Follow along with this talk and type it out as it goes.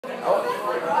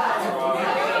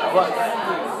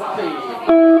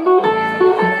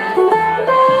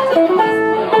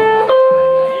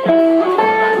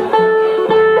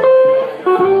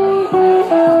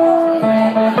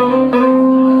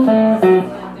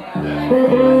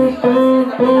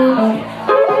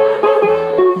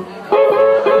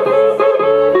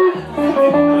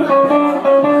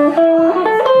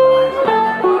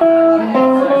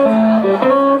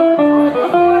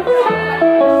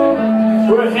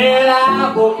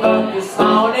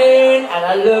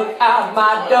I look out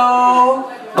my door,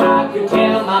 I can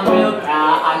tell my milk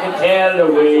cow, I can tell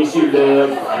the way she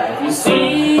looks. Have you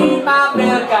seen my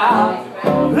milk cow?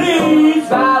 Please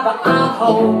drive her on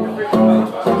home.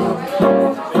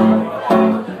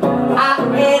 I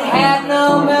ain't had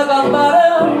no milk or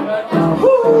butter,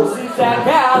 whoo, since that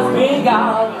cow's been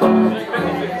gone.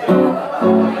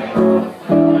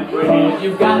 Well,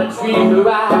 you've got to treat her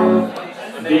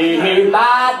right, day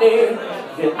by day.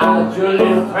 Get out your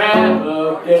little prayer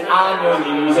book, get on your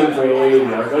knees and pray.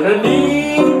 You're gonna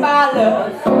need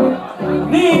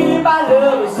my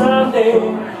love someday.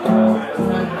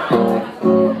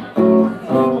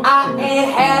 I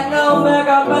ain't had no milk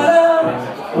or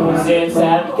butter since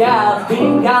that gal's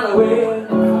been gone away.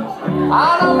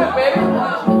 I love it, baby.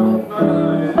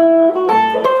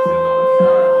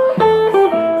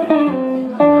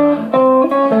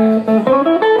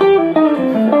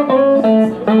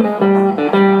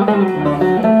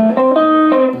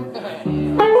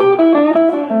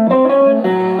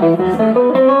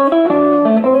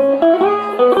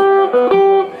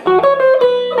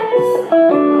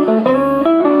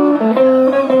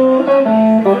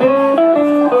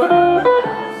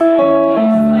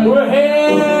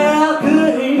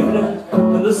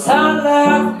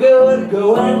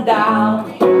 Going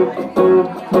down.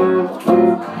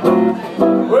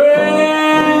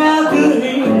 Well, good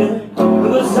evening,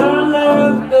 the sun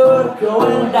looks good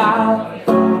going down.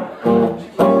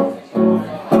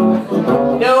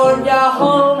 Don't your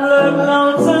home look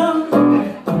lonesome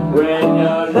when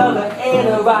your lover ain't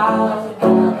around?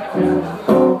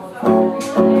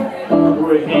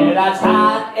 Well, I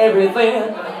tried everything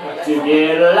to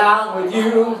get along with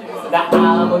you. Now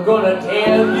I'm gonna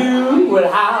tell you what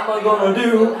I'm gonna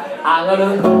do. I'm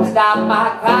gonna stop my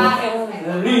crying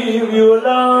and leave you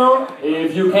alone.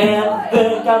 If you can't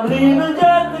think I'm leaving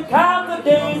just to count the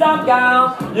days I'm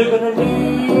gone, you're gonna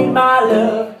need my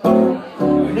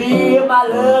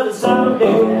love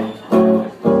someday.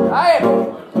 Hey.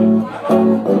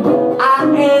 I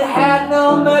ain't had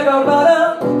no milk or butter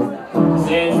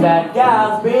since that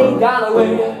gal's been gone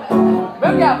away.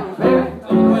 Milk out, baby.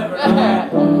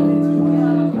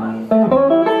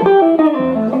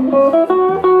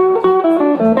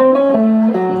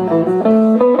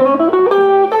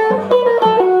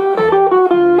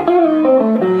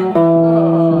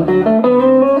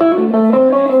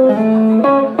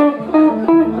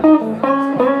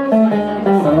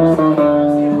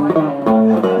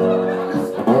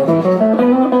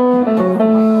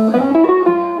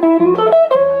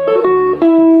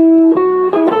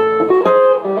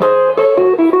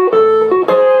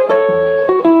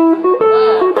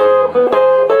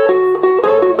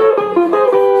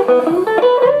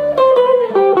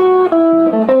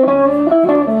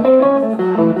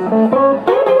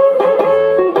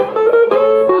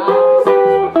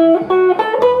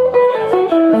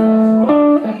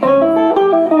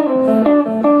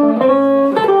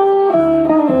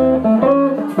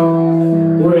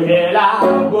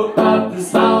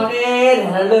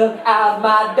 Look out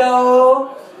my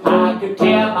door, I could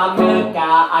tell my milk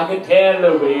cow, I could tell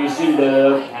the way she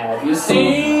looked. Have you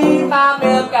seen my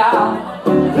milk cow?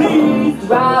 Please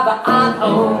drive her on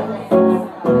home.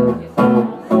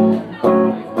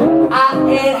 I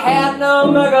ain't had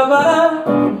no milk or butter